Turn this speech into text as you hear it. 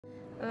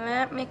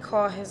Let me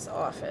call his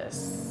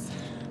office.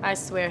 I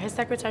swear, his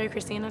secretary,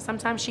 Christina,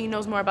 sometimes she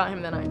knows more about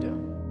him than I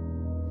do.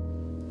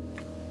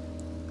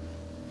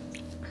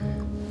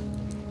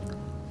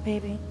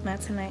 Baby, not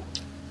tonight.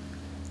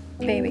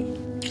 Baby,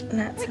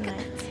 not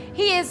tonight.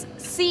 He is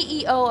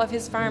CEO of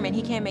his firm and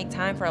he can't make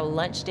time for a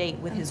lunch date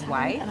with his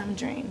wife. And I'm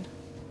drained.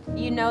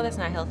 You know that's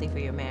not healthy for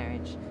your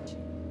marriage.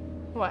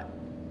 What?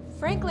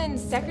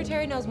 Franklin's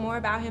secretary knows more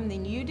about him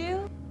than you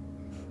do?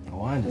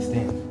 Oh, I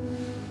understand.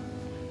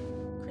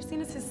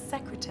 Christina's his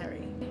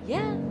secretary.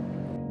 Yeah.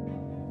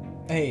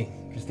 Hey,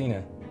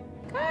 Christina.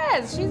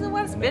 Cuz, she's the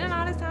one spending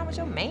all this time with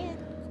your man.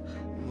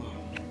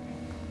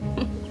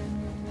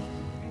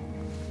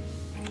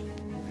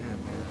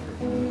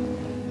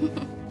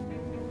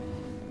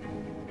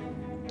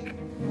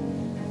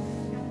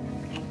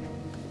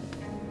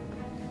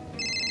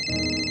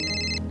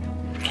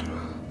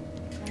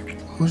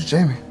 Who's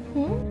Jamie?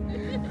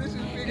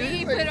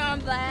 He put on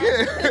blast.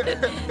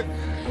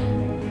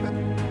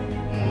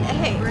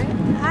 Hey,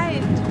 hi,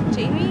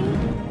 Jamie.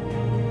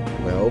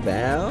 Well,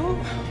 Val,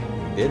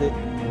 did it.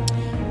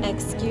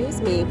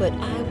 Excuse me, but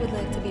I would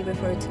like to be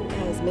referred to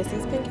as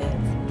Mrs.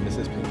 Pinkette.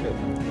 Mrs.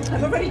 Pinkette.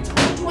 I've already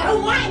told you I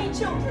don't want any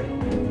children.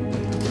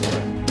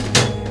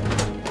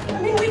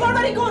 I mean, we've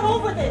already gone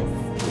over this.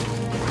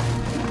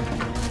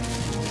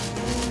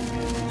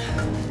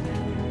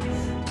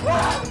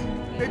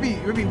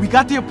 Baby, we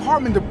got the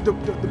apartment.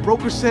 The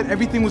broker said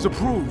everything was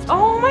approved.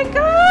 Oh my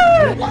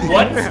God!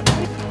 What?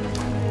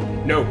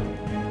 No.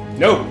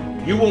 No,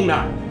 you will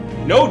not.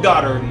 No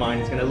daughter of mine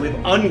is gonna live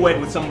unwed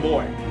with some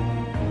boy.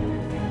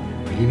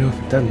 You know, if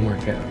it doesn't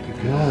work out, you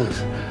can always...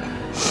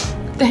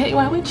 Hey,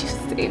 why would you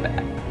say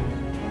that?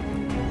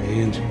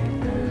 Hey, Angie.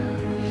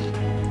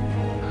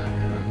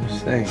 I'm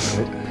just saying,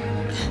 right?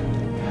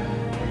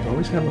 You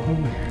always have a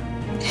home here.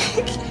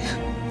 You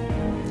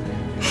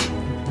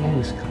can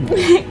always come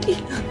back.